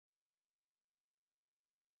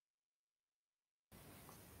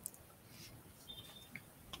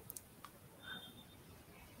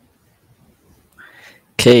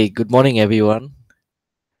Okay, good morning, everyone.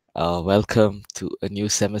 Welcome to a new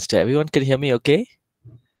semester. Everyone can hear me okay?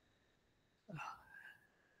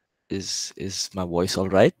 Is my voice all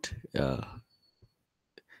right?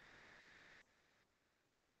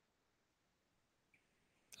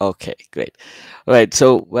 Okay, great. All right,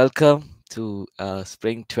 so welcome to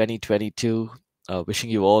Spring 2022.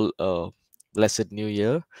 Wishing you all a blessed new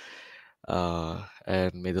year.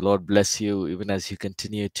 And may the Lord bless you even as you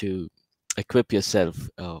continue to equip yourself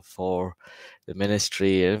for the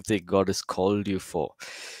ministry and everything God has called you for.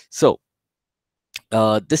 So,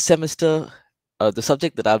 this semester, the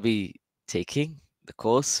subject that I'll be taking, the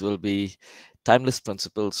course will be Timeless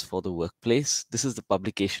Principles for the Workplace. This is the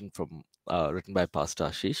publication from written by Pastor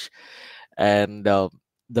Ashish, and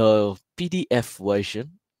the PDF version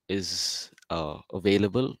is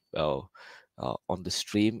available on the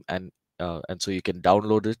stream, and so you can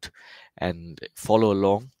download it and follow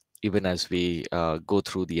along even as we go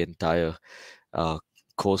through the entire uh,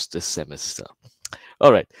 course this semester.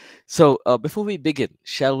 All right. So before we begin,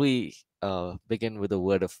 shall we begin with a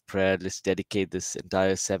word of prayer? Let's dedicate this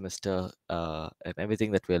entire semester and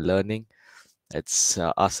everything that we're learning. Let's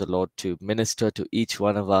ask the Lord to minister to each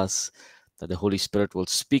one of us, that the Holy Spirit will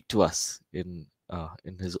speak to us in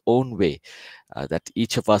His own way, that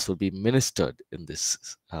each of us will be ministered in this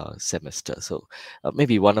semester. So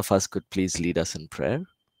maybe one of us could please lead us in prayer.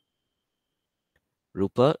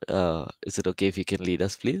 Rupa, is it okay if you can lead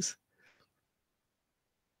us, please?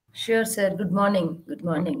 Sure, sir. Good morning. Good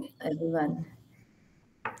morning, everyone.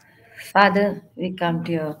 Father, we come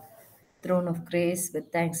to your throne of grace with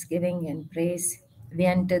thanksgiving and praise. We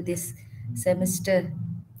enter this semester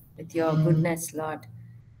with your goodness, Lord.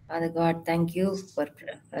 Father God, thank you for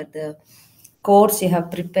the course you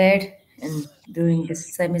have prepared and during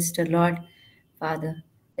this semester, Lord. Father,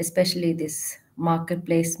 especially this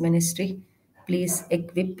marketplace ministry. Please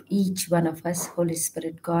equip each one of us, Holy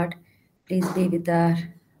Spirit God. Please be with our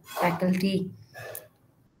faculty,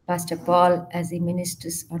 Pastor Paul, as he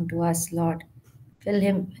ministers unto us, Lord. Fill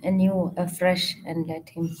him anew, afresh, and let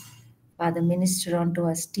him, Father, minister unto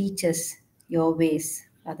us, teach us your ways,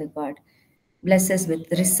 Father God. Bless us with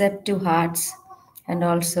receptive hearts and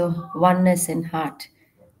also oneness in heart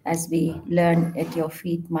as we learn at your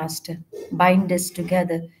feet, Master. Bind us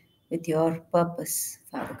together with your purpose,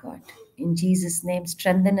 Father God. In Jesus' name,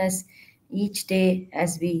 strengthen us each day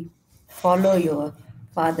as we follow your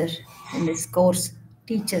Father in this course.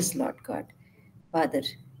 Teach us, Lord God. Father,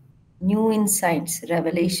 new insights,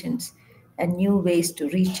 revelations, and new ways to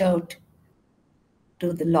reach out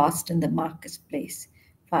to the lost in the marketplace.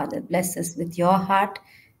 Father, bless us with your heart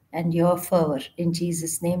and your fervor. In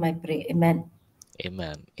Jesus' name I pray. Amen.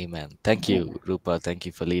 Amen. Amen. Thank you, Rupa. Thank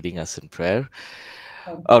you for leading us in prayer.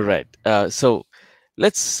 Thank All you. right. So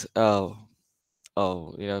let's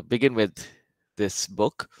begin with this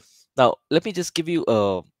book. Now, let me just give you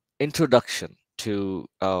a introduction to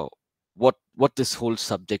what this whole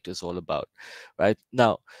subject is all about. Right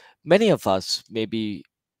now, many of us may be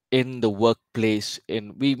in the workplace.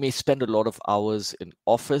 We may spend a lot of hours in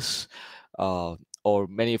office. Uh, or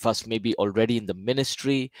many of us may be already in the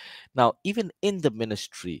ministry. Now, even in the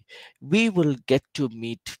ministry, we will get to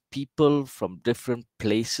meet people from different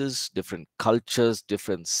places, different cultures,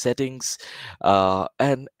 different settings,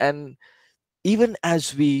 and even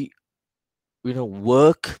as we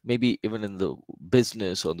work, maybe even in the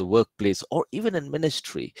business or the workplace or even in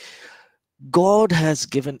ministry, God has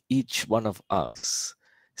given each one of us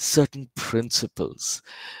certain principles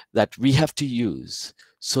that we have to use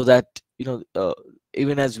so that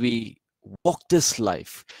even as we walk this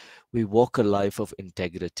life, we walk a life of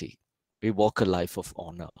integrity, we walk a life of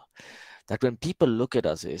honor, that when people look at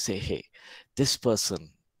us, they say, hey, this person,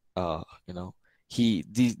 uh, you know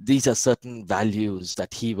these are certain values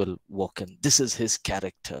that he will walk in. This is his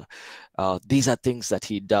character. These are things that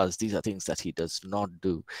he does, these are things that he does not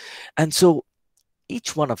do. And so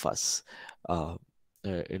each one of us, uh,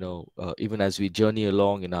 even as we journey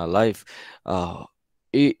along in our life, uh,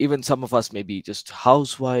 even some of us may be just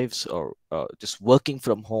housewives or just working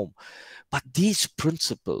from home, but these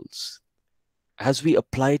principles, as we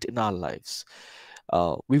apply it in our lives,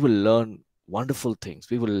 we will learn wonderful things.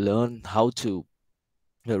 We will learn how to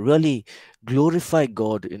really glorify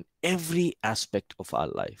God in every aspect of our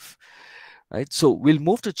life. Right? So we'll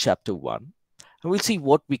move to chapter 1 and we'll see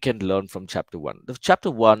what we can learn from chapter 1. The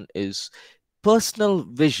chapter 1 is personal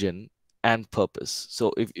vision and purpose.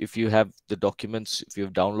 So if you have the documents, if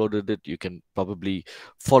you've downloaded it, you can probably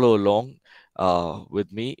follow along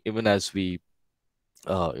with me even as we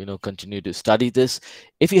continue to study this.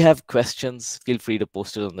 If you have questions, feel free to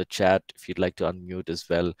post it on the chat. If you'd like to unmute as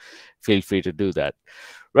well, feel free to do that.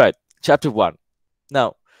 Right, chapter 1.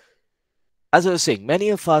 Now, as I was saying, many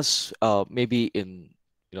of us maybe in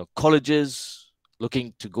colleges,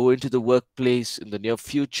 looking to go into the workplace in the near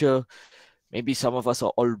future. Maybe some of us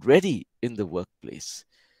are already in the workplace.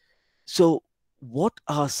 So, what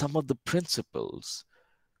are some of the principles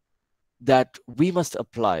that we must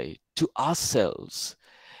apply to ourselves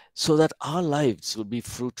so that our lives will be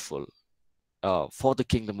fruitful for the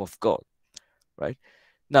kingdom of God, right?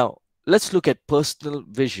 Now, let's look at personal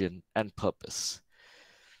vision and purpose.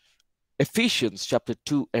 Ephesians chapter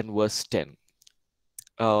 2 and verse 10.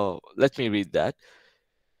 Let me read that.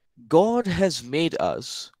 God has made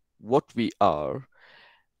us what we are,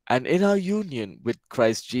 and in our union with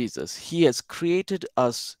Christ Jesus, He has created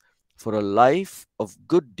us for a life of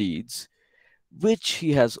good deeds, which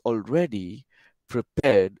He has already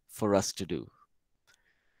prepared for us to do.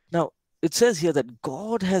 Now, it says here that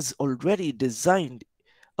God has already designed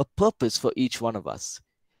a purpose for each one of us.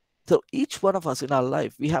 So, each one of us in our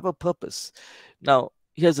life, we have a purpose. Now,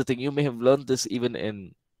 here's the thing, you may have learned this even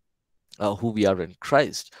in who we are in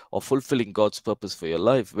Christ, or fulfilling God's purpose for your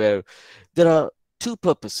life, where there are two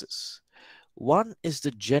purposes. One is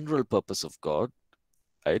the general purpose of God,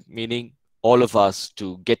 right? Meaning all of us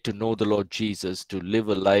to get to know the Lord Jesus, to live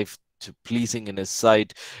a life to pleasing in His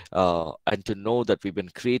sight, and to know that we've been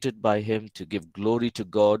created by Him to give glory to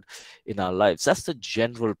God in our lives. That's the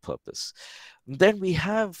general purpose. Then we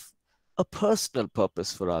have a personal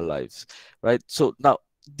purpose for our lives, right? So now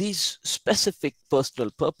these specific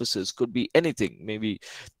personal purposes could be anything. Maybe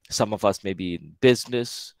some of us may be in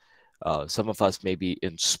business, some of us may be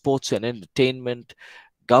in sports and entertainment,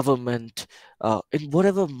 government, in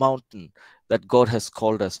whatever mountain that God has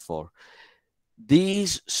called us for.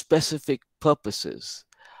 These specific purposes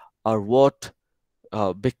are what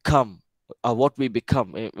become, are what we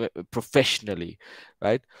become professionally,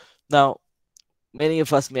 right? Now, many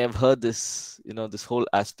of us may have heard this, this whole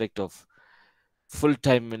aspect of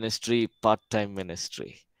full-time ministry, part-time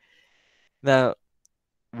ministry. Now,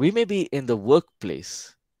 we may be in the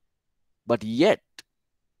workplace, but yet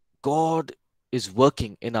God is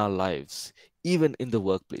working in our lives, even in the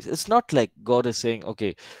workplace. It's not like God is saying,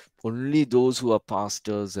 okay, only those who are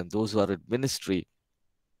pastors and those who are in ministry,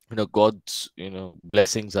 God's,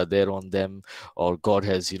 blessings are there on them, or God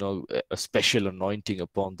has, a special anointing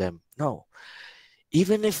upon them. No.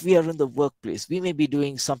 Even if we are in the workplace, we may be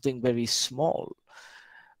doing something very small.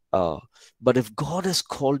 Uh, but if God has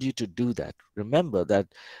called you to do that, remember that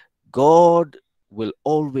God will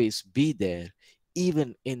always be there,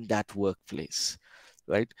 even in that workplace,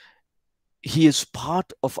 right? He is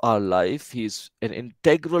part of our life. He is an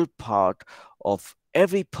integral part of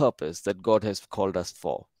every purpose that God has called us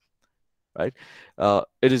for, right?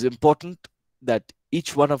 It is important that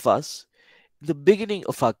each one of us, in the beginning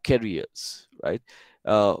of our careers, right,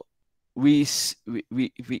 uh, we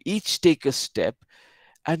each take a step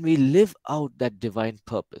and we live out that divine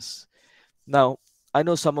purpose. Now, I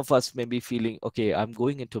know some of us may be feeling, okay, I'm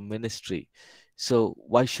going into ministry. So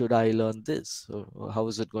why should I learn this? Or how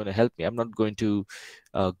is it going to help me? I'm not going to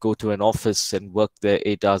go to an office and work there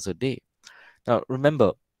 8 hours a day. Now,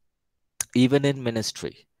 remember, even in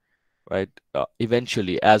ministry, right?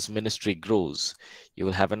 Eventually, as ministry grows, you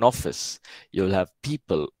will have an office, you'll have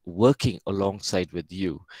people working alongside with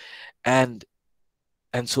you. And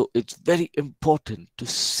so it's very important to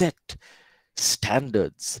set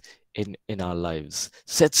standards in our lives,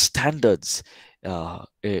 set standards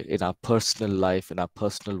in our personal life, in our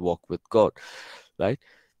personal walk with God, right?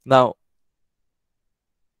 Now,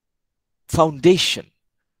 foundation,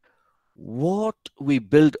 what we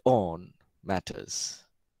build on matters,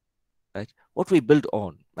 right? What we build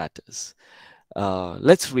on matters.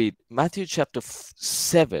 Let's read Matthew chapter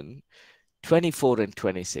 7, 24 and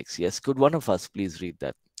 26. Yes, could one of us please read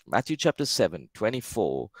that? Matthew chapter 7,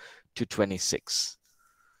 24 to 26.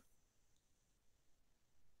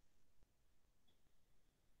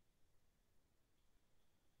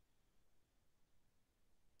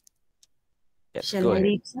 Yes, Shall go I ahead.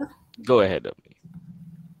 read, sir? Go ahead, Amni.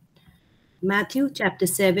 Matthew chapter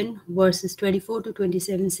 7, verses 24 to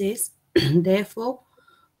 27 says, Therefore,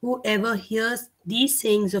 whoever hears these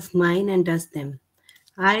sayings of mine and does them,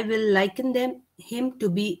 I will liken him to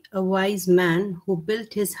be a wise man who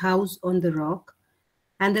built his house on the rock,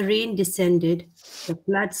 and the rain descended, the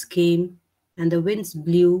floods came, and the winds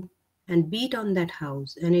blew and beat on that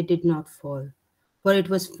house, and it did not fall, for it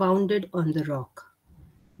was founded on the rock.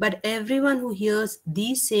 But everyone who hears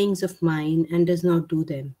these sayings of mine and does not do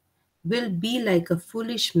them will be like a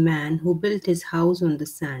foolish man who built his house on the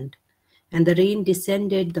sand. And the rain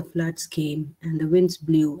descended, the floods came, and the winds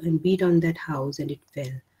blew and beat on that house, and it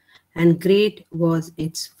fell. And great was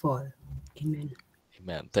its fall. Amen.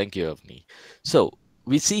 Amen. Thank you, Avni. So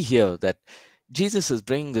we see here that Jesus is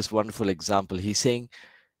bringing this wonderful example. He's saying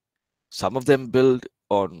some of them build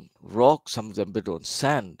on rock, some of them build on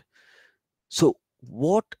sand. So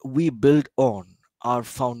what we build on, our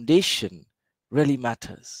foundation, really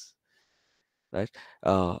matters, right?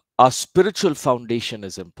 Our spiritual foundation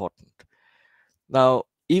is important. Now,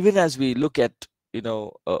 even as we look at,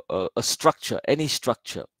 a structure, any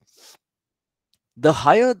structure, the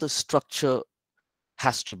higher the structure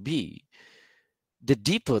has to be, the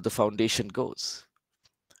deeper the foundation goes,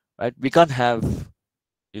 right? We can't have,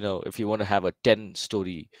 if you want to have a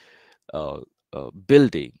 10-story uh,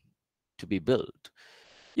 building to be built,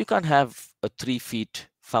 you can't have a 3 feet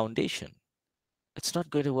foundation. It's not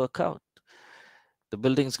going to work out. The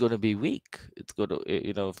building's going to be weak. It's going to,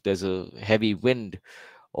 if there's a heavy wind,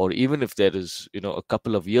 or even if there is, a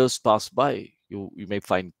couple of years pass by, you may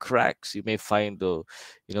find cracks. You may find the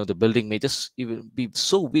building may just even be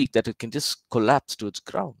so weak that it can just collapse to its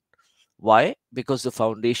ground. Why? Because the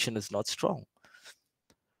foundation is not strong.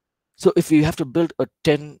 So if you have to build a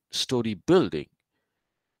 10-story building,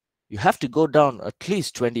 you have to go down at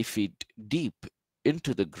least 20 feet deep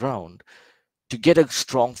into the ground to get a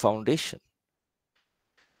strong foundation.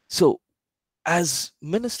 So, as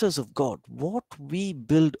ministers of God, what we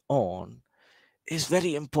build on is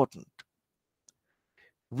very important.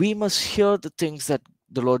 We must hear the things that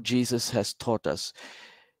the Lord Jesus has taught us.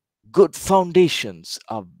 Good foundations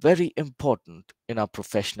are very important in our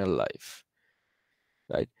professional life,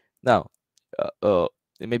 right? Now, uh, uh,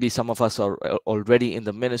 maybe some of us are already in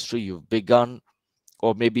the ministry, you've begun,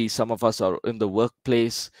 or maybe some of us are in the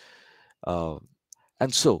workplace. Uh,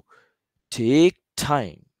 and so, take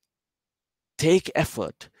time, take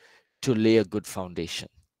effort to lay a good foundation,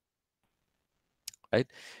 right?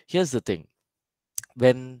 Here's the thing.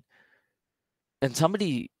 When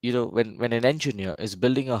somebody, when an engineer is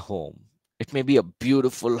building a home, it may be a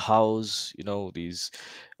beautiful house, these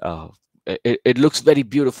uh, it looks very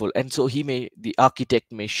beautiful, and so the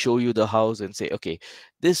architect may show you the house and say, okay,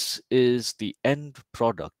 this is the end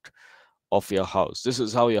product of your house. This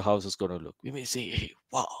is how your house is going to look. We may say, hey,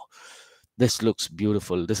 wow, this looks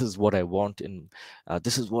beautiful. This is what I want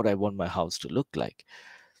this is what I want my house to look like.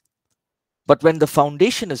 But when the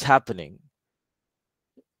foundation is happening,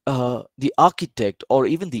 the architect or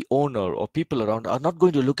even the owner or people around are not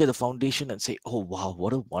going to look at the foundation and say, oh wow,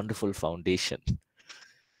 what a wonderful foundation,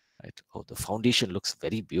 right? Oh, the foundation looks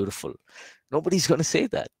very beautiful. Nobody's going to say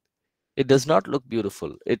that. It does not look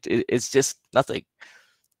beautiful. It's just nothing,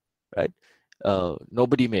 right?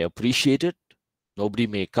 Nobody may appreciate it. Nobody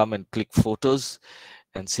may come and click photos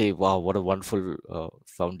and say, wow, what a wonderful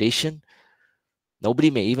foundation.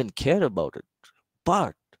 Nobody may even care about it.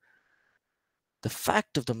 But the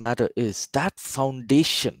fact of the matter is that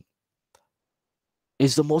foundation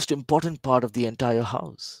is the most important part of the entire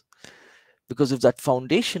house. Because if that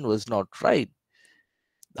foundation was not right,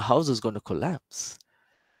 the house is going to collapse.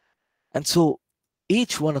 And so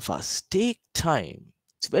each one of us take time.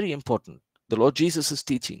 It's very important. The Lord Jesus is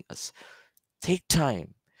teaching us. Take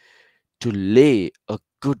time to lay a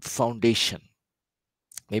good foundation.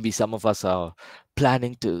 Maybe some of us are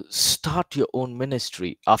planning to start your own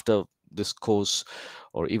ministry after this course,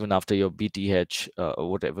 or even after your BTH,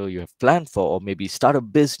 or whatever you have planned for, or maybe start a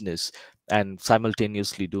business and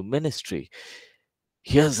simultaneously do ministry.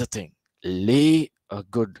 Here's the thing: lay a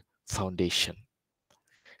good foundation,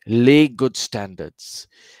 lay good standards.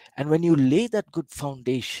 And when you lay that good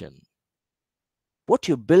foundation, what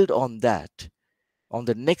you build on that, on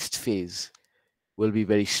the next phase, will be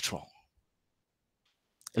very strong.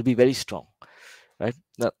 It'll be very strong, right?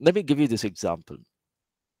 Now, let me give you this example,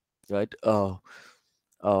 right?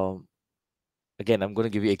 Um, Again, I'm going to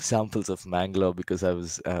give you examples of Mangalore because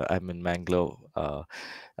I'm in Mangalore. Uh,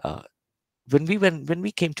 when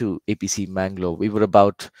we came to APC Mangalore, we were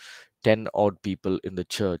about 10 odd people in the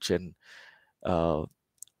church, uh,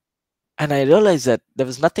 and I realized that there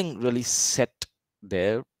was nothing really set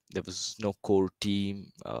there. There was no core team,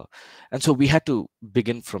 and so we had to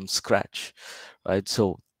begin from scratch, right?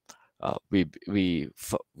 So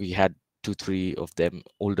we had 2 3 of them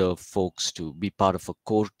older folks to be part of a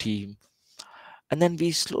core team, and then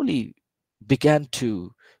we slowly began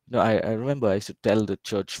to, I remember I used to tell the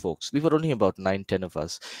church folks, we were only about 9 10 of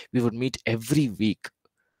us. We would meet every week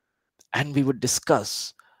and we would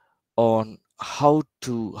discuss on how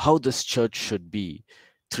this church should be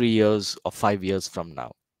 3 years or 5 years from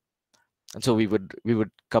now. And so we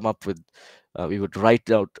would come up with we would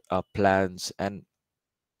write out our plans. And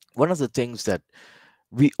one of the things that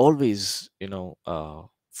we always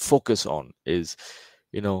focus on is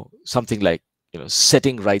something like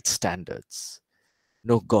setting right standards,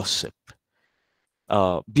 no gossip,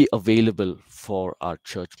 be available for our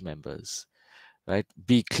church members, right?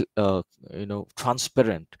 Be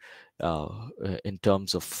transparent in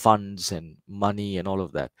terms of funds and money and all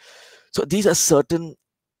of that. So these are certain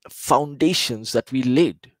foundations that we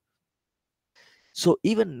laid. So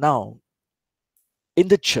even now in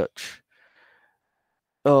the church,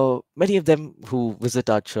 many of them who visit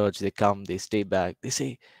our church, they come, they stay back, they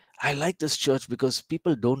say, I like this church because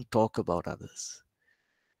people don't talk about others.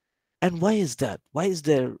 And why is that? Why is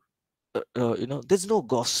there there's no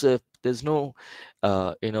gossip, there's no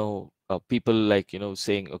people like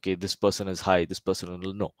saying, okay, this person is high, this person is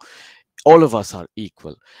low. No, all of us are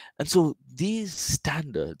equal. And so these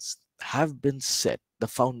standards have been set, the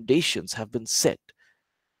foundations have been set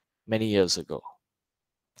many years ago.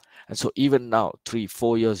 And so even now,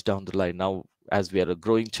 3-4 years down the line, now as we are a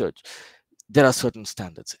growing church, there are certain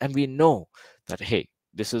standards, and we know that, hey,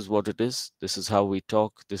 this is what it is, this is how we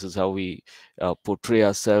talk, this is how we portray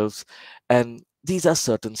ourselves, and these are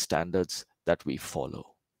certain standards that we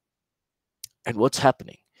follow. And what's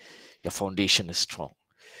happening? Your foundation is strong.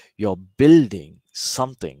 You're building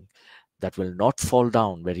something that will not fall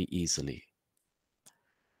down very easily.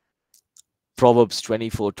 Proverbs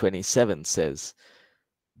 24:27 says,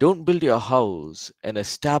 don't build your house and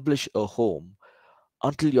establish a home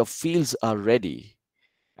until your fields are ready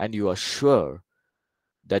and you are sure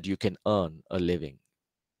that you can earn a living.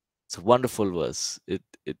 It's a wonderful verse.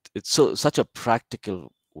 It's such a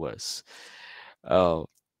practical verse. Uh,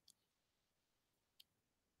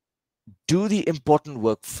 do the important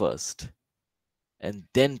work first, and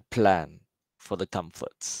then plan for the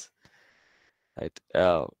comforts. Right?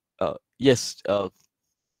 Yes.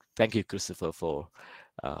 Thank you, Christopher, for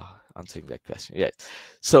answering that question. Yes.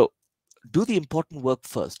 So do the important work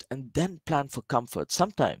first, and then plan for comfort.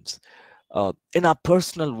 Sometimes, in our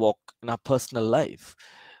personal walk, in our personal life,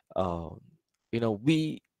 uh,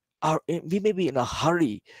 we may be in a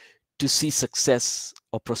hurry to see success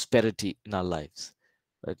or prosperity in our lives.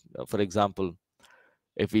 Right? For example,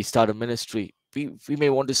 if we start a ministry, we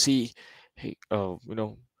may want to see, hey,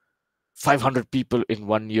 500 people in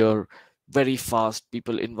 1 year, very fast,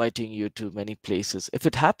 people inviting you to many places. If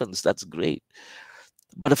it happens, that's great.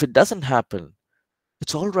 But if it doesn't happen,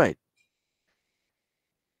 it's all right.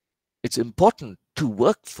 It's important to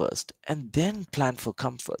work first and then plan for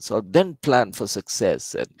comforts, or then plan for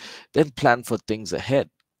success, and then plan for things ahead.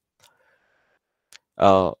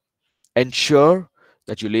 Uh, ensure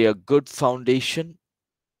that you lay a good foundation.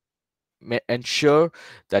 Ensure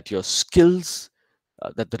that your skills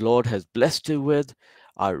that the Lord has blessed you with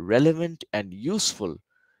are relevant and useful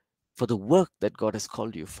for the work that God has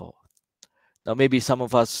called you for. Now, maybe some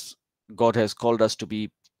of us, God has called us to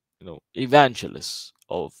be, evangelists,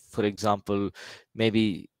 or, for example,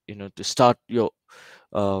 maybe to start your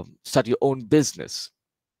own business.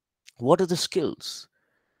 What are the skills?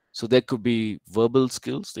 So there could be verbal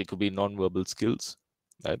skills, there could be non-verbal skills,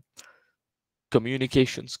 right?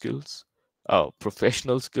 Communication skills,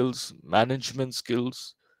 professional skills, management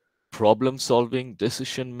skills, problem solving,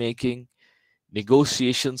 decision making,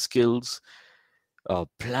 negotiation skills,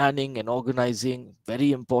 planning and organizing,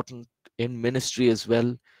 very important in ministry as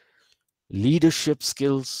well. Leadership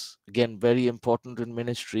skills, again, very important in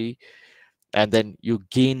ministry. And then you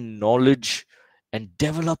gain knowledge and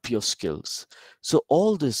develop your skills. So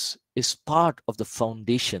all this is part of the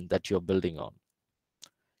foundation that you're building on.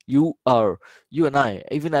 You and I,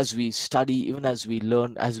 even as we study, even as we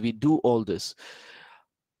learn, as we do all this,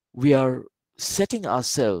 we are setting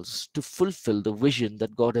ourselves to fulfill the vision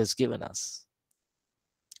that God has given us,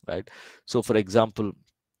 right? So for example,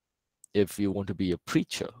 if you want to be a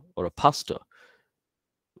preacher or a pastor,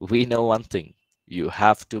 we know one thing: you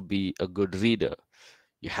have to be a good reader.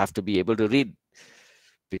 You have to be able to read,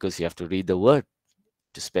 because you have to read the word,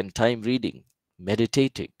 to spend time reading,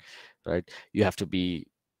 meditating, right? You have to be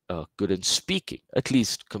good in speaking, at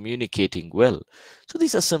least communicating well. So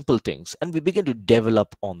these are simple things, and we begin to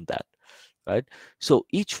develop on that, right? So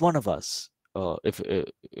each one of us, if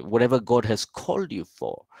whatever God has called you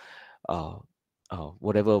for, uh,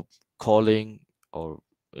 whatever calling, or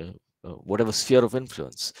uh, whatever sphere of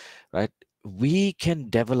influence, right? We can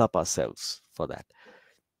develop ourselves for that,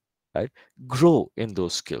 right? Grow in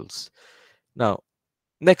those skills. Now,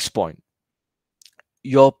 next point: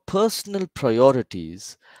 your personal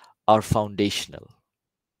priorities are foundational,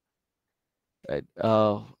 right?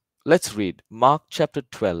 let's read Mark chapter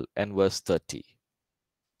 12 and verse 30.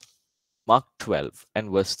 Mark 12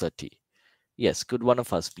 and verse 30. Yes, could one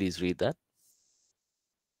of us please read that?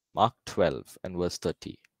 Mark 12 and verse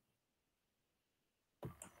 30.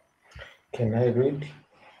 Can I read?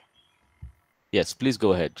 Yes, please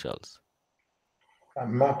go ahead, Charles.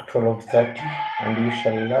 Mark 12:30, and you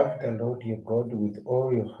shall love the Lord your God with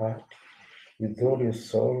all your heart, with all your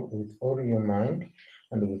soul, with all your mind,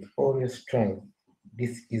 and with all your strength.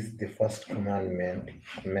 This is the first commandment.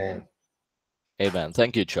 Amen. Amen.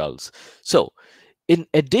 Thank you, Charles. So, in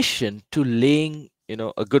addition to laying,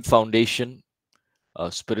 a good foundation, a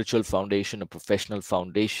spiritual foundation, a professional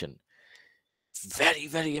foundation, very,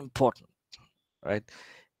 very important, right,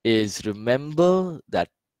 is remember that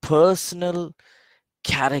personal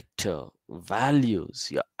character, values,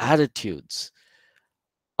 your attitudes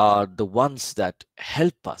are the ones that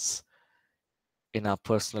help us in our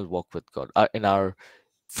personal walk with God, in our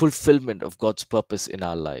fulfillment of God's purpose in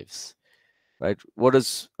our lives. Right? What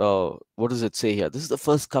does it say here? This is the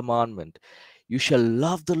first commandment. You shall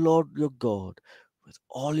love the Lord your God with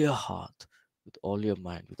all your heart, with all your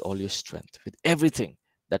mind, with all your strength, with everything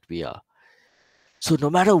that we are. So no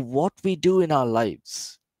matter what we do in our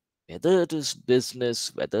lives, whether it is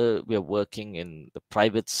business, whether we are working in the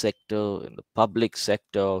private sector, in the public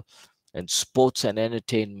sector, in sports and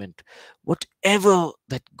entertainment, whatever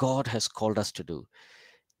that God has called us to do,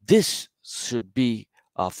 this should be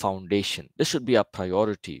our foundation. This should be our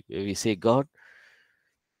priority. Where we say, God,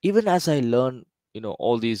 even as I learn,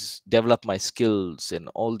 all these, develop my skills and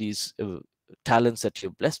all these talents that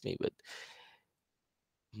you've blessed me with,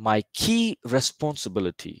 my key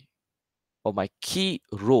responsibility or my key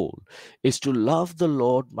role is to love the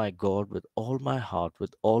Lord my God with all my heart,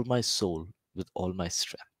 with all my soul, with all my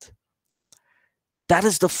strength. That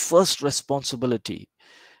is the first responsibility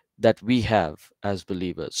that we have as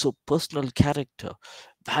believers. So personal character,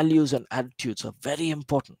 values and attitudes are very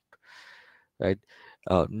important, right?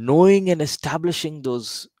 Knowing and establishing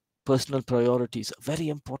those personal priorities are very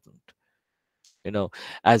important.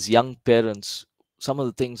 As young parents, some of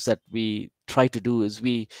the things that we try to do is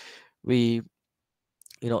we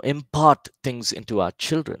impart things into our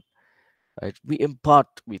children, right?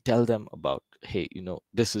 We tell them about, hey,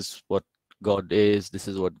 this is what God is, this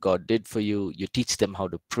is what God did for you. You teach them how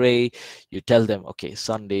to pray. You tell them, okay,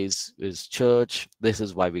 Sundays is church, this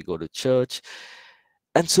is why we go to church.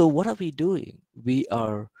 And so what are we doing? We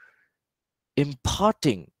are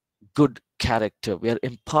imparting good character, we are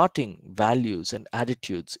imparting values and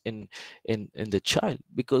attitudes in the child,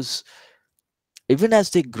 because even as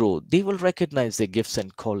they grow, they will recognize their gifts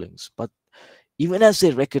and callings. But even as they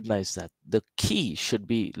recognize that, the key should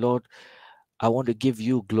be, Lord, I want to give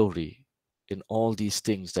you glory in all these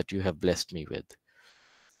things that you have blessed me with,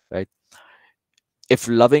 right? If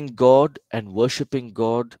loving God and worshiping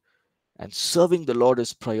God and serving the Lord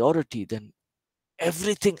is priority, then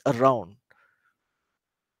everything around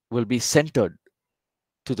will be centered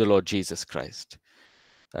to the Lord Jesus Christ,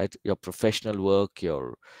 right? Your professional work,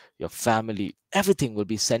 your family, everything will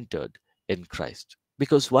be centered in Christ.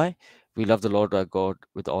 Because why? We love the Lord our God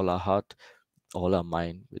with all our heart, all our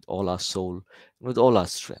mind, with all our soul, with all our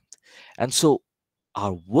strength. And so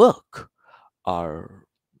our work, our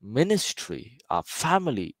ministry, our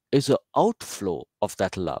family is an outflow of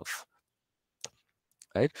that love,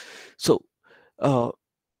 right? So uh,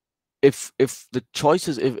 if the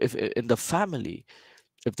choices, if in the family,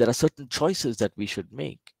 if there are certain choices that we should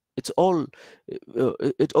make, it all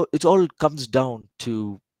comes down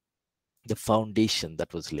to the foundation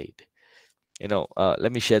that was laid.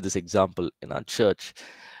 Let me share this example in our church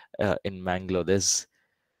in Bangalore. There's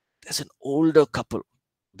an older couple.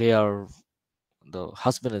 The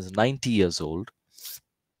husband is 90 years old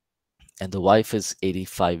and the wife is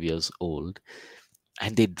 85 years old,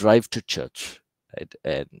 and they drive to church, right?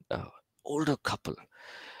 And older couple,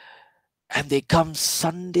 and they come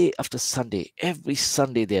Sunday after Sunday. Every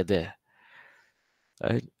Sunday they're there,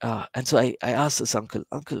 right? And so I asked this uncle,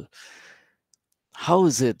 how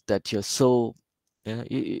is it that you're so,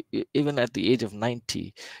 even at the age of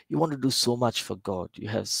 90, you want to do so much for God? You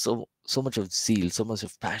have so much of zeal, so much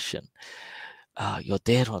of passion. You're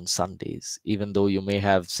there on Sundays, even though you may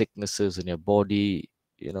have sicknesses in your body.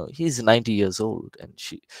 He's 90 years old and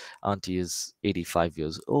auntie is 85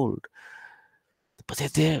 years old, but they're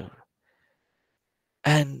there.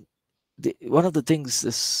 And one of the things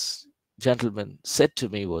this gentleman said to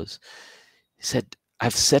me was, he said,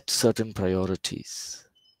 I've set certain priorities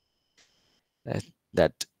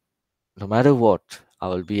that no matter what, I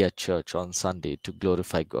will be at church on Sunday to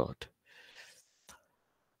glorify God.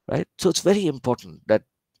 Right? So it's very important that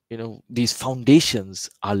these foundations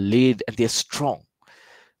are laid and they're strong,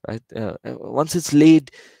 right? Once it's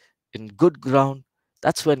laid in good ground,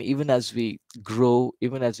 that's when, even as we grow,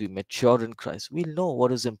 even as we mature in Christ, we'll know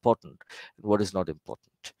what is important and what is not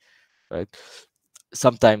important, right?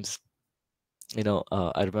 Sometimes,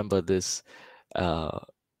 I remember this. Uh,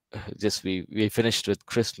 just we finished with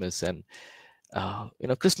Christmas, and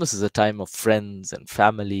Christmas is a time of friends and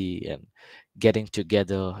family and getting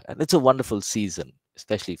together, and it's a wonderful season,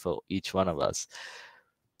 especially for each one of us.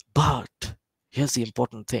 But here's the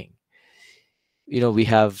important thing. We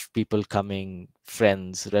have people coming,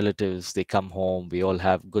 friends, relatives, they come home, we all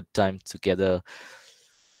have good time together.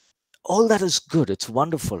 All that is good, it's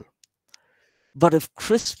wonderful. But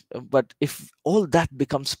if all that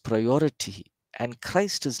becomes priority and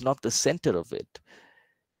Christ is not the center of it,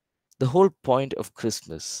 the whole point of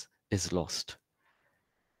Christmas is lost,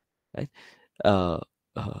 right? uh,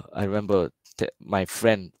 I remember my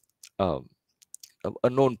friend, um, a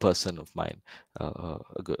known person of mine, a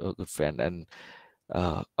good friend, and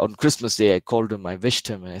on Christmas Day, I called him, I wished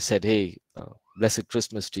him, and I said, "Hey, blessed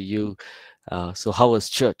Christmas to you. So how was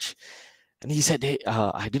church?" And he said, "Hey,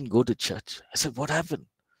 I didn't go to church." I said, "What happened?"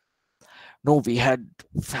 "No, we had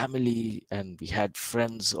family and we had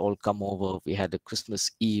friends all come over. We had a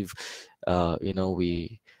Christmas Eve.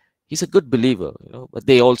 He's a good believer, but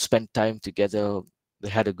they all spent time together. They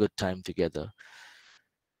had a good time together."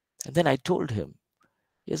 And then I told him,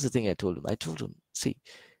 here's the thing I told him, see,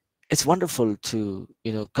 it's wonderful to,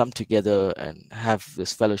 come together and have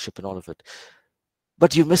this fellowship and all of it.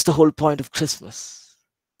 But you missed the whole point of Christmas.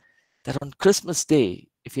 That on Christmas Day,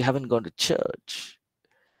 if you haven't gone to church,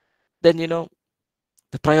 then,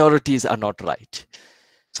 the priorities are not right.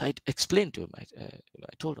 So I explained to him,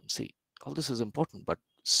 I told him, see, all this is important, but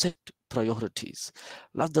set priorities.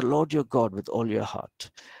 Love the Lord your God with all your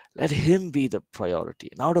heart. Let him be the priority.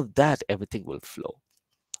 And out of that, everything will flow.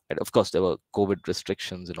 And of course, there were COVID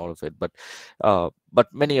restrictions and all of it, but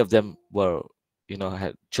many of them were,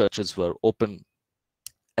 churches were open.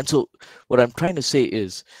 And so what I'm trying to say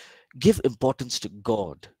is, give importance to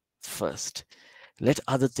God first. Let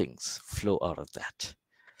other things flow out of that.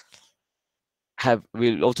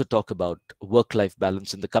 We'll also talk about work-life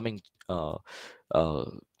balance in the coming uh,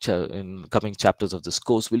 in coming chapters of this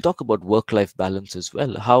course. We'll talk about work-life balance as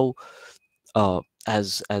well. How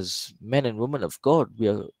as men and women of God,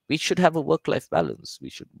 we should have a work-life balance. We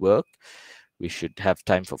should work. We should have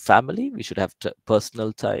time for family. We should have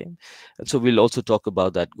personal time, and so we'll also talk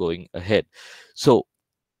about that going ahead. So,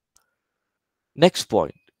 next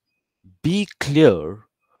point: be clear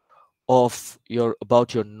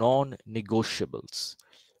about your non-negotiables.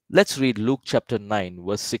 Let's read Luke chapter 9,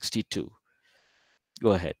 verse 62.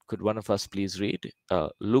 Go ahead. Could one of us please read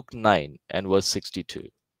Luke 9 and verse 62?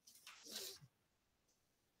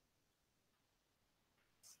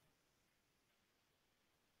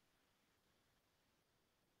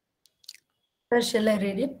 Shall I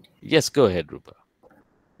read it? Yes, go ahead, Rupa.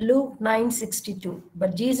 Luke 9:62.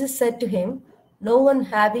 But Jesus said to him, "No one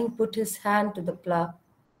having put his hand to the plough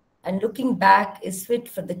and looking back is fit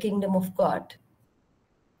for the kingdom of God."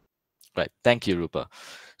 Right. Thank you, Rupa.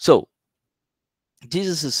 So,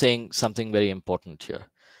 Jesus is saying something very important here,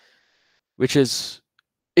 which is,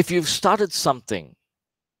 if you've started something,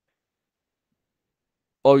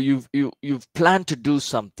 or you've planned to do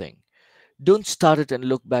something, don't start it and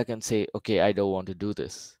look back and say, "Okay, I don't want to do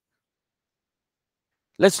this."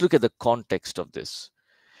 Let's look at the context of this.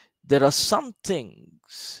 There are some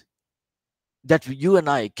things that you and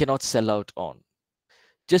I cannot sell out on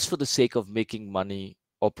just for the sake of making money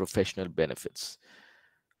or professional benefits,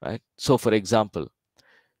 right? So, for example,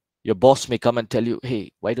 your boss may come and tell you,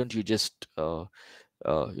 "Hey, why don't you just put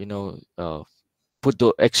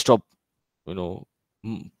the extra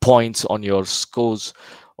points on your scores,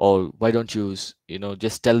 or why don't you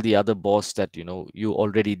just tell the other boss that you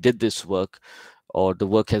already did this work, or the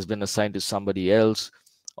work has been assigned to somebody else,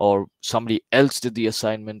 or somebody else did the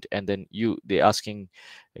assignment, and then they asking,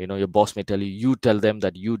 your boss may tell you, you tell them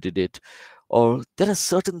that you did it." Or there are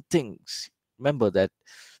certain things, remember that,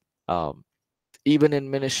 um, even in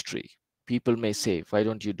ministry, people may say, "Why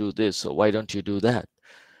don't you do this?" or "Why don't you do that?"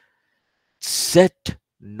 Set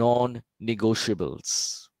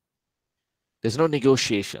non-negotiables. There's no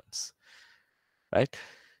negotiations, right?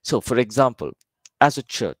 So, for example, as a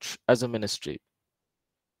church, as a ministry,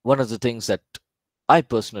 one of the things that I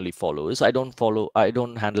personally follow is, I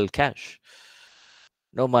don't handle cash.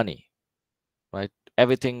 No money, right?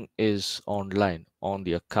 Everything is online on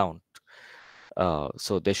the account.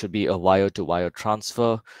 So there should be a wire-to-wire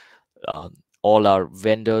transfer. All our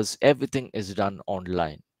vendors, everything is done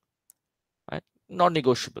online, right?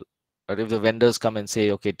 non-negotiable. But if the vendors come and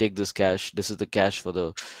say, okay, take this cash, this is the cash for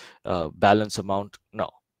the balance amount, no,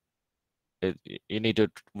 you need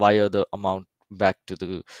to wire the amount back to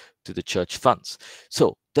the church funds.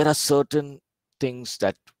 So there are certain things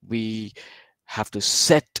that we have to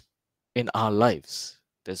set in our lives.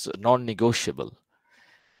 There's a non-negotiable,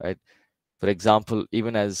 right? For example,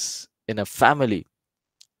 even as in a family,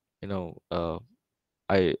 you know,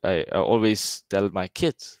 I always tell my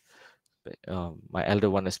kids, my elder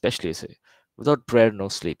one especially, I say, without prayer, no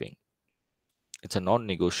sleeping. It's a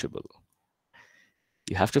non-negotiable.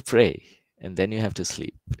 You have to pray, and then you have to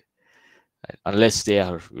sleep. Right? Unless they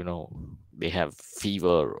are, they have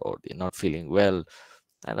fever or they're not feeling well,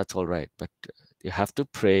 and that's all right. But you have to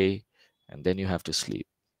pray, and then you have to sleep.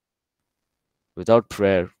 Without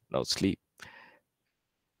prayer, no sleep.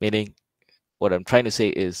 Meaning, what I'm trying to say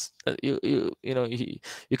is, you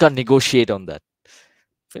can't negotiate on that.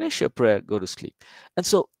 Finish your prayer, go to sleep. And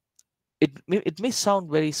so it may sound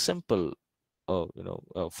very simple, for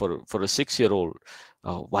a 6-year-old.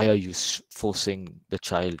 Why are you forcing the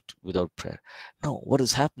child without prayer? No, what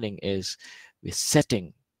is happening is we're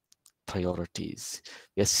setting priorities.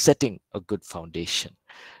 We're setting a good foundation,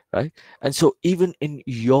 right? And so even in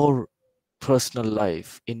your personal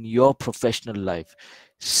life, in your professional life,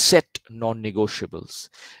 set non-negotiables.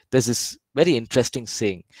 There's this very interesting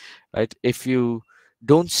saying, right? If you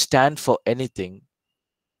don't stand for anything,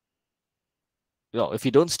 if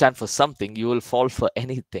you don't stand for something, you will fall for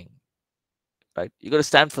anything, right? You got to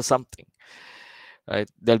stand for something, right?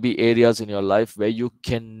 There'll be areas in your life where you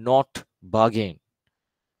cannot bargain.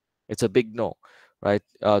 It's a big no, right?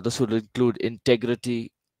 This would include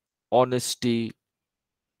integrity, honesty,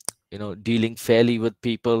 dealing fairly with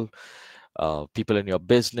people, people in your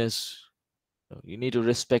business. You need to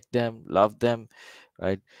respect them, love them,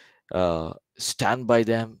 right? Stand by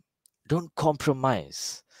them. Don't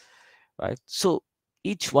compromise, right? So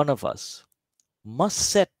each one of us must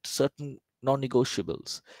set certain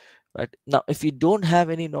non-negotiables, right? Now, if we don't have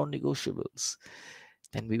any non-negotiables,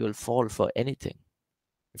 then we will fall for anything.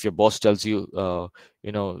 If your boss tells you,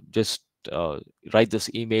 just write this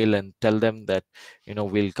email and tell them that,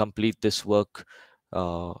 we'll complete this work,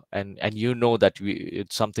 and that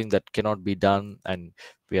it's something that cannot be done, and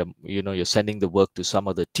we are, you're sending the work to some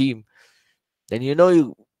other team, then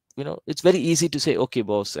it's very easy to say, okay,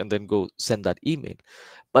 boss, and then go send that email.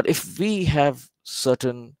 But if we have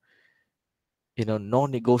certain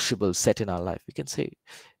non-negotiable set in our life, we can say,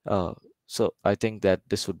 uh, so I think that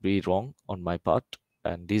this would be wrong on my part,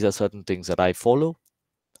 and these are certain things that I follow,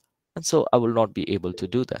 and so I will not be able to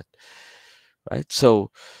do that, right?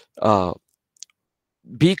 So uh,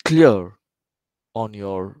 be clear on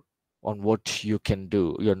what you can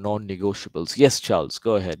do, your non-negotiables. Yes, Charles,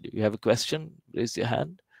 go ahead. You have a question? Raise your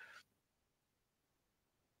hand.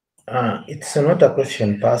 It's not a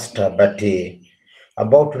question, Pastor, but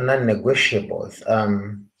about non-negotiables.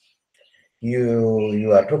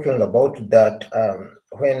 You are talking about that.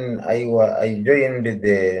 When I joined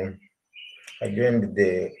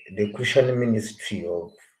the Christian ministry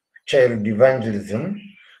of child evangelism,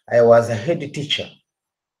 I was a head teacher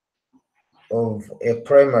of a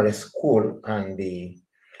primary school, and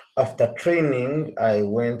after training, I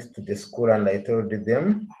went to the school and I told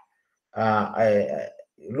them, I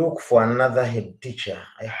look for another head teacher.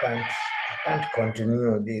 I can't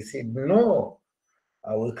continue. They said, no,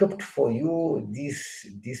 we kept for you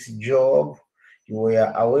this job. You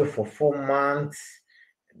were away for 4 months.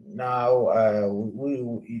 Now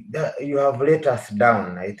you have let us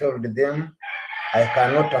down. I told them, I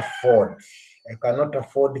cannot afford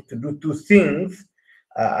to do two things.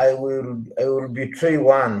 I will betray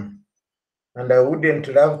one, and I wouldn't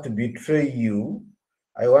love to betray you.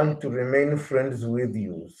 I want to remain friends with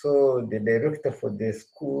you. So the director for the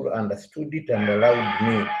school understood it and allowed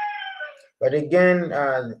me. But again,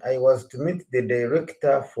 I was to meet the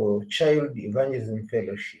director for Child Evangelism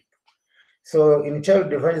Fellowship. So in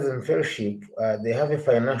Child Evangelism Fellowship, they have a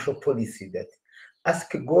financial policy that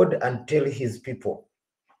ask God and tell his people.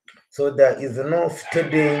 So there is no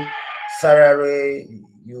steady salary.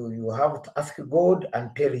 You have to ask God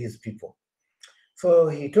and tell his people. So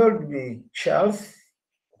he told me, Charles,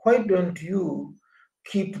 why don't you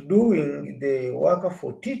keep doing the work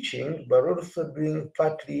for teaching, but also doing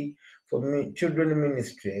partly for me, children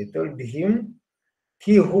ministry? I told him,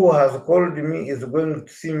 he who has called me is going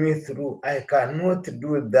to see me through. I cannot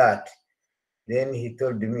do that. Then he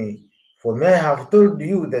told me, for me, I have told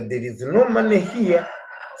you that there is no money here,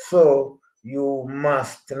 so you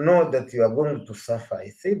must know that you are going to suffer. I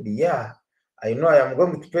said, yeah, I know I am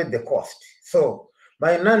going to pay the cost. So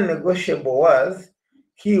my non-negotiable was,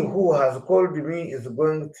 He who has called me is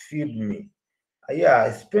going to feed me.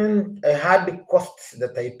 Yeah, I had costs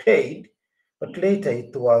that I paid, but later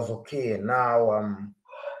it was okay. Now I'm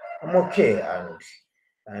okay.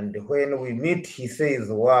 And when we meet, he says,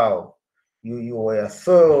 "Wow, you were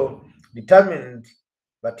so determined,"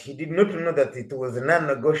 but he did not know that it was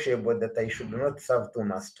non-negotiable that I should not serve two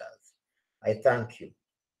masters. I thank you.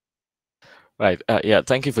 Right. Yeah.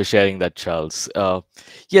 Thank you for sharing that, Charles.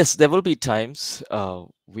 Yes, there will be times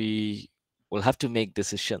we will have to make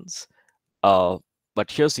decisions. But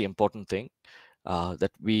here's the important thing,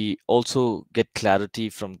 that we also get clarity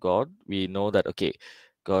from God. We know that, okay,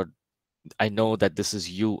 God, I know that this is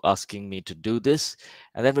you asking me to do this.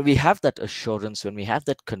 And then when we have that assurance, when we have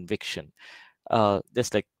that conviction,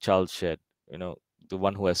 just like Charles said, you know, the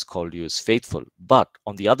one who has called you is faithful. But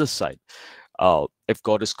on the other side, if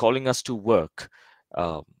God is calling us to work,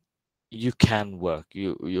 um, you can work,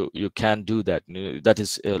 you can do that. That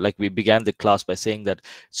is, like we began the class by saying that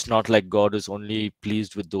it's not like God is only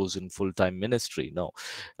pleased with those in full-time ministry. No,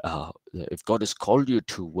 if God has called you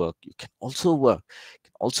to work, you can also work, you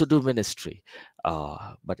can also do ministry.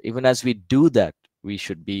 But even as we do that, we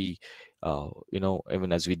should be,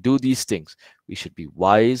 even as we do these things, we should be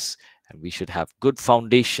wise, and we should have good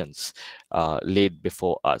foundations laid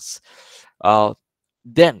before us.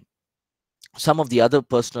 Then some of the other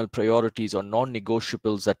personal priorities or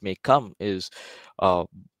non-negotiables that may come is uh,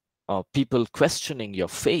 people questioning your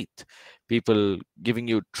faith, people giving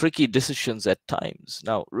you tricky decisions at times.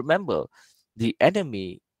 Now remember, the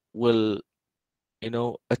enemy will,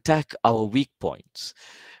 attack our weak points,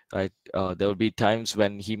 right? There will be times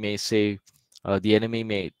when he may say, the enemy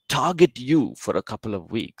may target you for a couple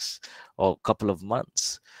of weeks or a couple of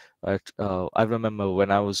months, right? I remember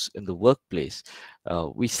when I was in the workplace,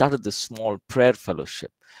 we started this small prayer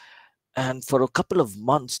fellowship, and for a couple of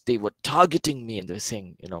months they were targeting me, and they were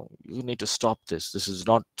saying, you need to stop this, this is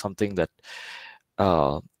not something that,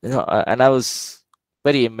 and I was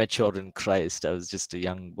very immature in Christ. I was just a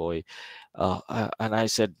young boy, and I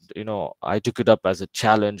said, I took it up as a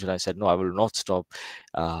challenge, and I said, no, I will not stop.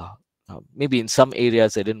 Maybe in some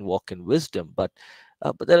areas I didn't walk in wisdom, but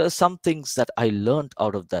there are some things that I learned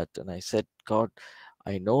out of that, and I said, God,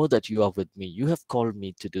 I know that you are with me. You have called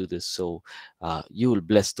me to do this, so you will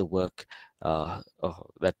bless the work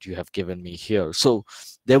that you have given me here. So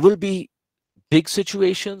there will be big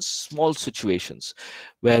situations, small situations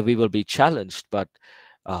where we will be challenged, but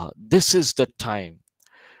this is the time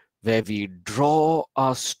where we draw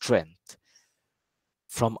our strength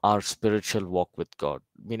from our spiritual walk with God,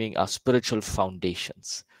 meaning our spiritual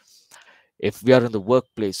foundations. If we are in the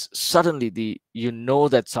workplace, suddenly you know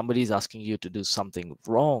that somebody is asking you to do something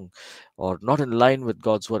wrong or not in line with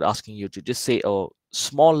God's word, asking you to just say a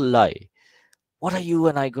small lie. What are you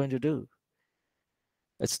and I going to do?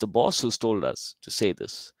 It's the boss who's told us to say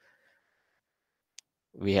this.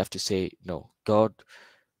 We have to say, no, God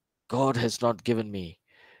has not given me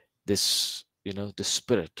this, this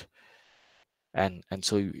spirit. And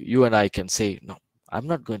so you and I can say, no, I'm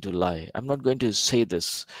not going to lie, I'm not going to say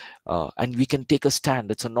this, and we can take a stand.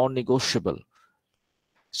 It's a non-negotiable.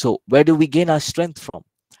 So where do we gain our strength from?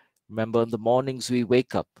 Remember, in the mornings we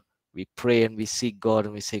wake up, we pray and we seek God,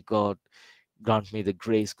 and we say, God, grant me the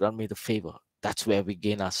grace, grant me the favor. That's where we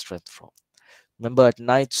gain our strength from. Remember, at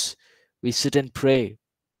nights we sit and pray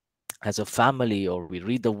as a family, or we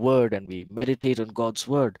read the word and we meditate on God's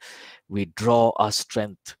word. We draw our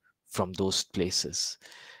strength from those places,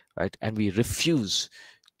 right? And we refuse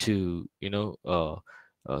to,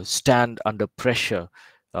 stand under pressure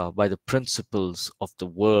by the principles of the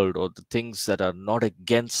world, or the things that are not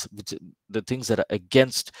against, the things that are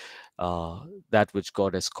against that which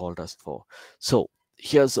God has called us for. So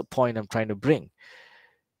here's the point I'm trying to bring.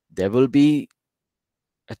 There will be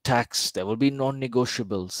attacks, there will be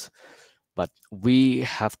non-negotiables, but we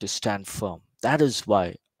have to stand firm. That is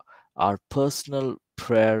why our personal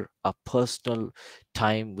prayer, our personal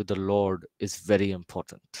time with the Lord is very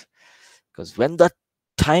important. Because when that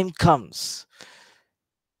time comes,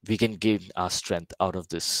 we can gain our strength out of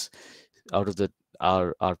this, out of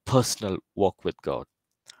our personal walk with God.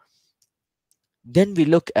 Then we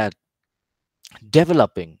look at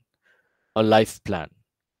developing a life plan,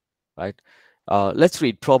 right? Let's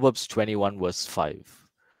read Proverbs 21, verse 5.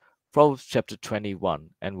 Proverbs chapter 21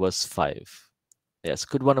 and verse 5. Yes,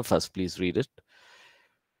 could one of us please read it?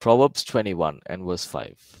 Proverbs 21 and verse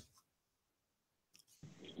 5.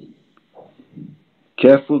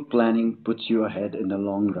 Careful planning puts you ahead in the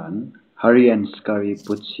long run. Hurry and scurry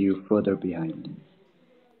puts you further behind.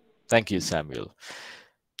 Thank you, Samuel.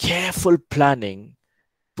 Careful planning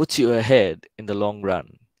puts you ahead in the long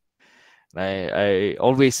run. I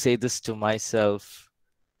always say this to myself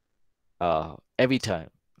every time.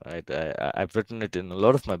 Right? I've written it in a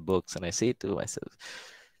lot of my books, and I say it to myself: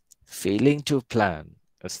 failing to plan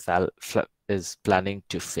is planning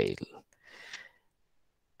to fail.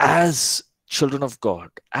 As children of God,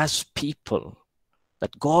 as people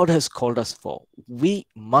that God has called us for, we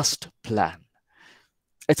must plan.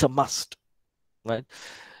 It's a must, right?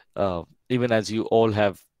 Even as you all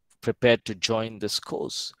have prepared to join this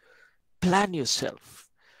course, plan yourself,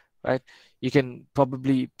 right? You can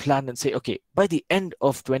probably plan and say, okay, by the end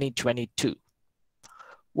of 2022,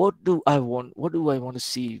 what do I want? What do I want to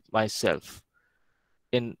see myself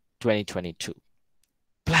in 2022?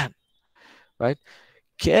 Plan, right?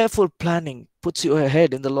 Careful planning puts you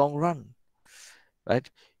ahead in the long run, right?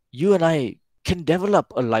 You and I can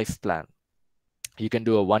develop a life plan. You can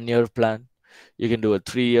do a 1 year plan, you can do a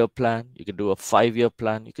 3 year plan, you can do a 5 year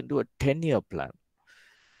plan, you can do a 10 year plan,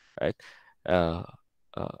 right? Uh,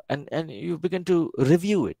 and you begin to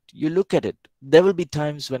review it. You look at it. There will be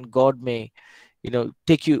times when God may,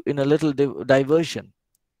 take you in a little diversion,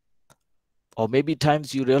 or maybe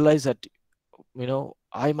times you realize that,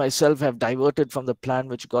 I myself have diverted from the plan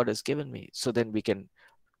which God has given me. So then we can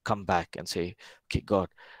come back and say, okay, God,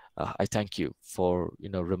 I thank you for,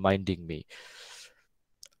 reminding me.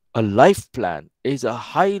 A life plan is a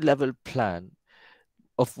high level plan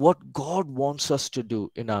of what God wants us to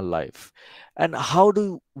do in our life and how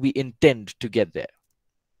do we intend to get there,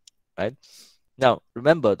 right? Now,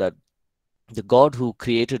 remember that the God who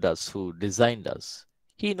created us, who designed us,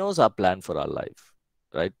 he knows our plan for our life,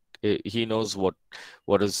 right? He knows what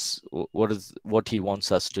he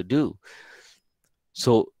wants us to do.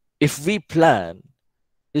 So if we plan,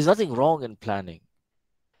 there's nothing wrong in planning.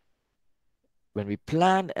 When we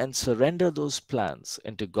plan and surrender those plans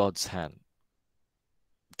into God's hand,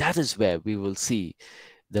 that is where we will see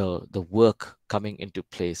the work coming into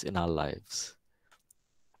place in our lives.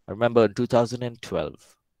 I remember in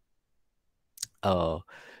 2012,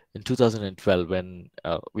 when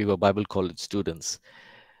we were Bible college students,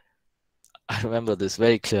 I remember this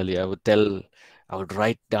very clearly. I would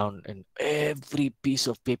write down in every piece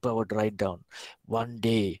of paper, I would write down, one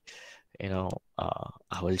day,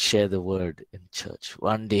 I will share the word in church.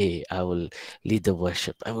 One day I will lead the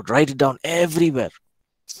worship. I would write it down everywhere.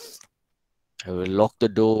 I will lock the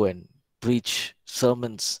door and preach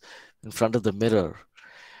sermons in front of the mirror.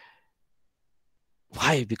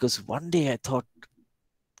 Why? Because one day I thought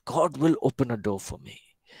God will open a door for me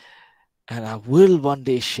and I will one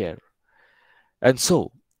day share. And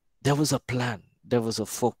so there was a plan, there was a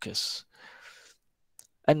focus.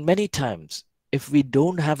 And many times, if we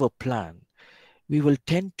don't have a plan, we will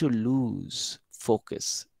tend to lose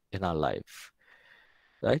focus in our life,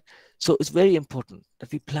 right? So it's very important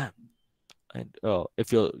that we plan. And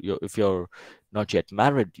if you're not yet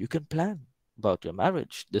married, you can plan about your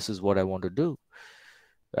marriage. This is what I want to do,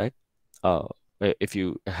 right? Uh, if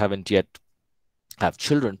you haven't yet have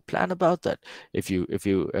children, plan about that. If you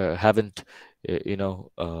haven't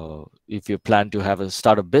if you plan to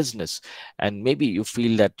start a business, and maybe you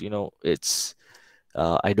feel that it's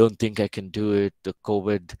I don't think I can do it, the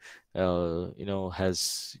COVID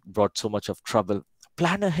has brought so much of trouble.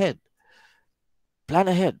 Plan ahead.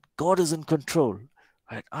 God is in control,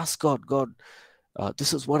 right? Ask God,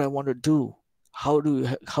 this is what I want to do. How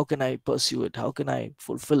can I pursue it? How can I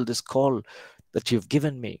fulfill this call that you've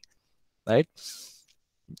given me, right?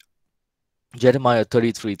 Jeremiah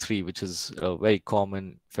 33:3, which is a very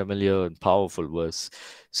common, familiar, and powerful verse,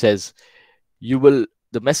 says, the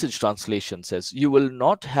Message translation says, you will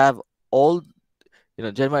not have all,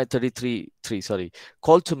 Jeremiah 33:3, sorry,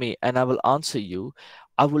 call to me and I will answer you.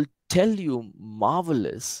 I will tell you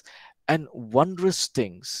marvelous and wondrous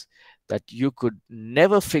things that you could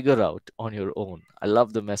never figure out on your own. I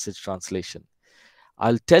love the Message translation.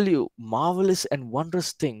 I'll tell you marvelous and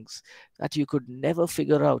wondrous things that you could never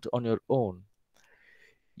figure out on your own.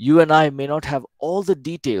 You and I may not have all the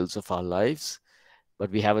details of our lives, but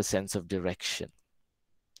we have a sense of direction.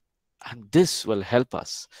 And this will help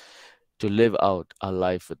us to live out our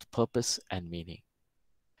life with purpose and meaning.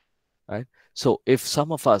 Right? So if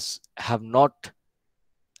some of us have not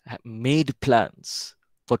made plans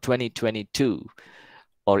for 2022,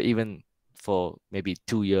 or even for maybe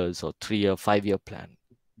 2 years or 3 year, 5 year plan,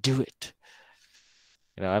 do it.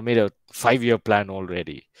 I made a 5 year plan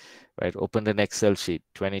already, right? Open an Excel sheet,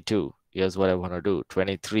 22. Here's what I want to do,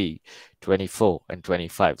 23, 24, and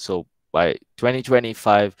 25. So by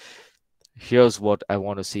 2025, here's what I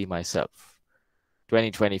want to see myself.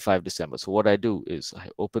 2025 December. So what I do is I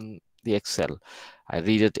open the Excel. I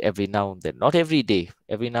read it every now and then, not every day,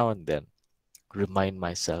 every now and then. remind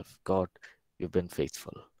myself, God, you've been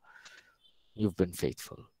faithful. You've been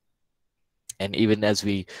faithful. And even as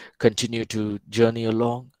we continue to journey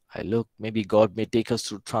along, I look, maybe God may take us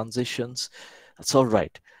through transitions. That's all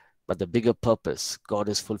right. But the bigger purpose, God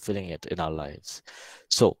is fulfilling it in our lives.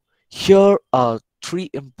 So here are three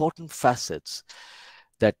important facets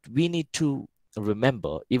that we need to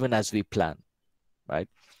remember even as we plan, right?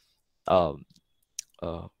 Um,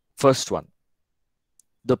 uh, First one,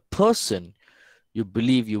 the person you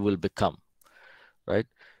believe you will become, right?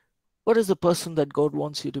 What is the person that God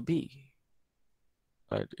wants you to be?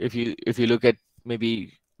 Right? If you look at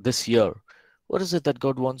maybe this year, what is it that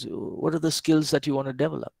God wants you? What are the skills that you want to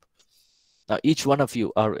develop? Now, each one of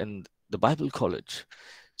you are in the Bible College,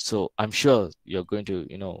 so I'm sure you're going to,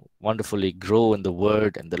 wonderfully grow in the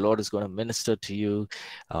Word, and the Lord is going to minister to you,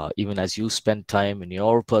 even as you spend time in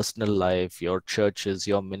your personal life, your churches,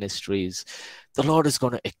 your ministries. The Lord is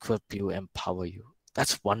going to equip you, empower you.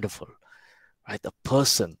 That's wonderful, right? The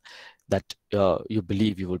person that you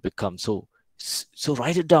believe you will become. So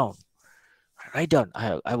write it down. Write down.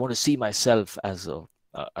 I want to see myself as a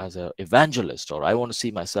evangelist, or I want to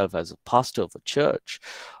see myself as a pastor of a church.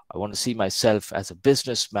 I want to see myself as a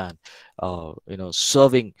businessman,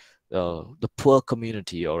 serving the poor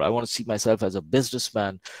community, or I want to see myself as a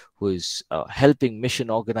businessman who is helping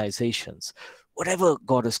mission organizations. Whatever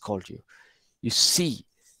God has called you, you see,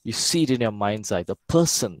 you see it in your mind's eye, the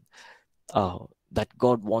person uh, that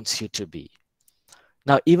God wants you to be.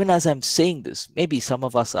 Now, even as I'm saying this, maybe some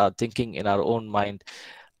of us are thinking in our own mind,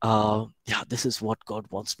 yeah, this is what God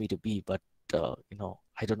wants me to be, but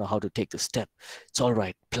I don't know how to take the step. It's all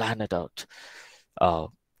right, plan it out. Uh,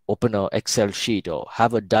 Open a Excel sheet or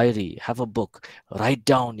have a diary, have a book, write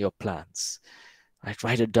down your plans. Right,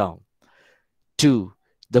 write it down. Two,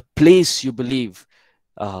 the place you believe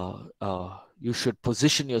you should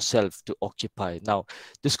position yourself to occupy. Now,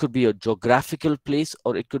 this could be a geographical place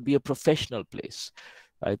or it could be a professional place,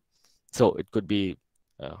 right? So it could be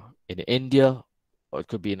in India, or it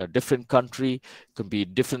could be in a different country, it could be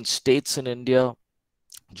different states in India,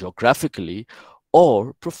 geographically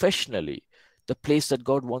or professionally. The place that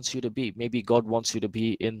God wants you to be. Maybe God wants you to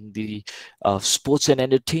be in the sports and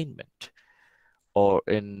entertainment, or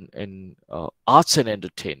in arts and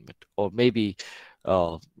entertainment, or maybe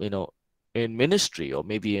in ministry, or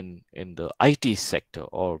maybe in the IT sector,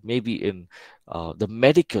 or maybe in the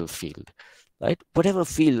medical field, right? Whatever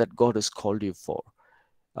field that God has called you for,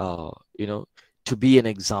 uh, you know, to be an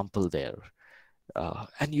example there,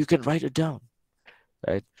 and you can write it down,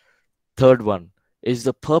 right? Third one is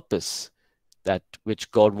the purpose that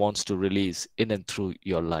which God wants to release in and through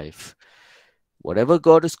your life. Whatever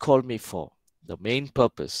God has called me for, the main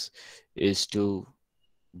purpose is to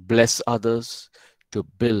bless others, to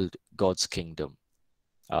build God's kingdom,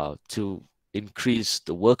 to increase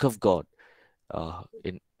the work of God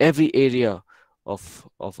in every area of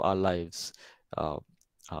our lives uh,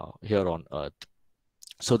 here on earth.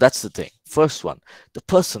 So that's the thing. First one, the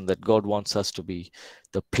person that God wants us to be,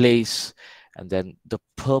 the place, and then the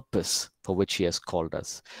purpose for which He has called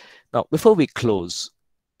us. Now, before we close,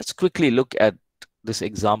 let's quickly look at this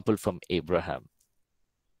example from Abraham,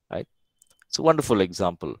 right? It's a wonderful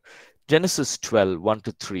example. Genesis 12, 1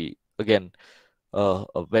 to 3. Again, a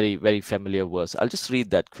very, very familiar verse. I'll just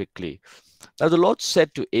read that quickly. Now, the Lord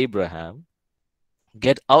said to Abraham,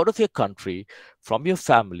 "Get out of your country, from your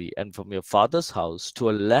family, and from your father's house to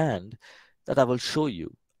a land that I will show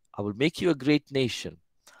you. I will make you a great nation.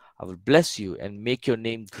 I will bless you and make your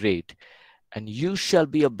name great, and you shall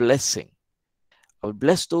be a blessing. I will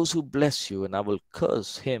bless those who bless you, and I will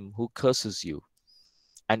curse him who curses you.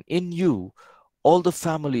 And in you all the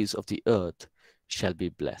families of the earth shall be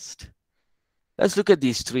blessed." Let's look at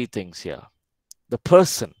these three things here. The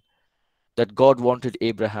person that God wanted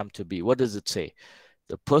Abraham to be. What does it say?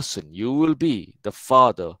 The person, you will be the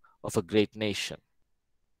father of a great nation,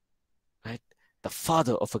 right? The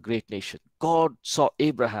father of a great nation. God saw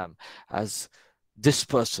Abraham as this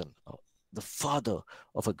person, the father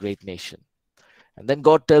of a great nation. And then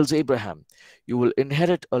God tells Abraham, "You will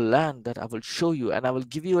inherit a land that I will show you, and I will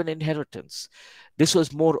give you an inheritance." This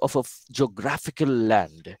was more of a geographical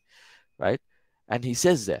land, right? And he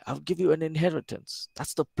says there, "I'll give you an inheritance."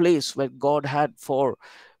 That's the place where God had for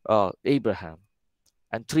Abraham.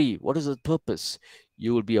 And three, what is the purpose?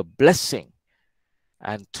 You will be a blessing,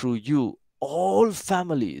 and through you, all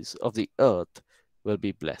families of the earth will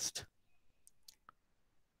be blessed.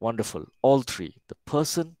 Wonderful. All three. The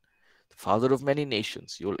person, the father of many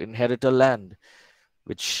nations. You will inherit a land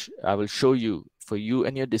which I will show you for you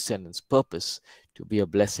and your descendants. Purpose, to be a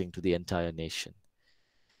blessing to the entire nation.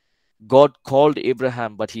 God called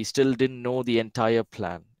Abraham, but he still didn't know the entire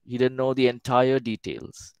plan. He didn't know the entire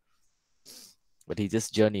details, but he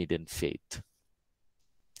just journeyed in faith.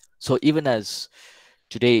 So even as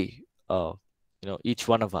today, each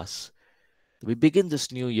one of us, we begin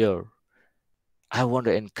this new year, I want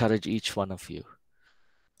to encourage each one of you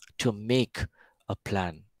to make a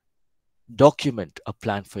plan, document a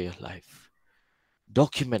plan for your life,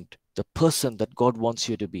 document the person that God wants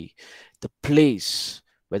you to be, the place,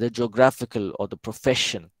 whether geographical or the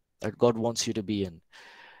profession that God wants you to be in,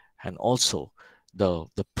 and also the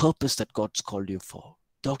purpose that God's called you for.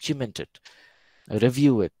 Document it,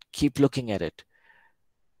 review it, keep looking at it.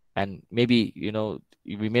 And maybe,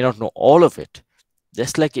 we may not know all of it.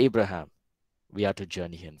 Just like Abraham, we are to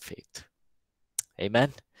journey in faith.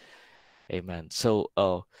 Amen. Amen. So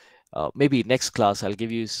maybe next class I'll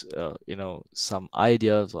give you some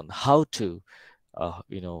ideas on how to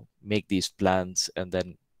make these plans, and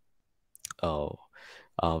then uh,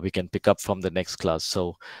 we can pick up from the next class.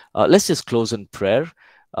 So let's just close in prayer.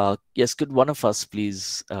 Yes, could one of us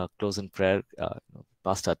please close in prayer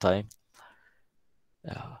past our time?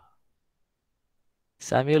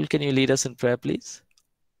 Samuel, can you lead us in prayer, please?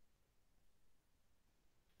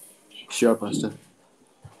 Sure, Pastor.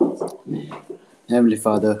 Heavenly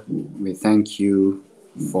Father, we thank you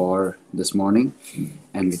for this morning,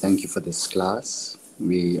 and we thank you for this class.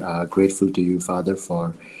 We are grateful to you, Father,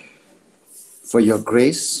 for your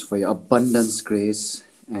grace, for your abundance grace,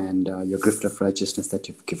 and your gift of righteousness that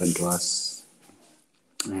you've given to us.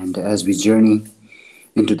 And as we journey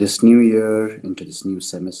into this new year, into this new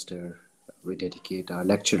semester, we dedicate our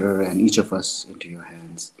lecturer and each of us into your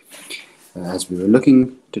hands. As we were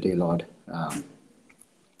looking today, Lord,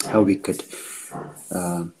 how we could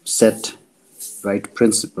set right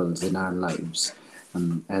principles in our lives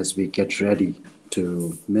as we get ready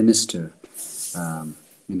to minister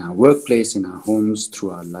in our workplace, in our homes, through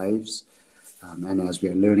our lives. And as we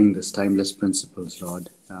are learning these timeless principles, Lord,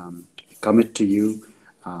 we commit to you.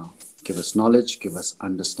 Give us knowledge, give us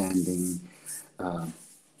understanding,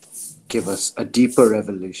 give us a deeper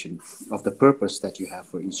revelation of the purpose that you have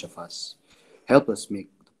for each of us. Help us make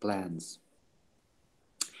the plans.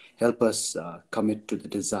 Help us commit to the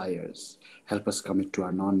desires. Help us commit to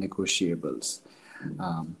our non-negotiables.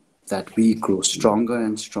 That we grow stronger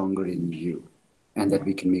and stronger in you, and that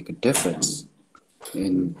we can make a difference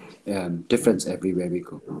everywhere we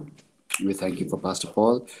go. We thank you for Pastor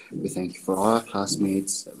Paul. We thank you for all our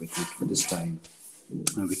classmates. We thank you for this time.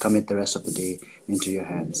 And we commit the rest of the day into your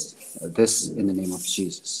hands. This in the name of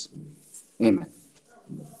Jesus. Amen.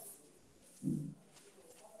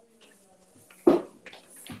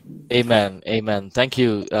 Amen. Amen. Thank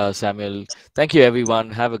you, Samuel. Thank you,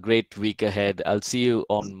 everyone. Have a great week ahead. I'll see you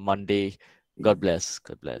on Monday. God bless.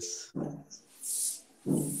 God bless.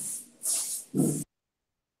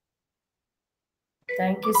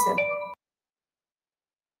 Thank you, sir.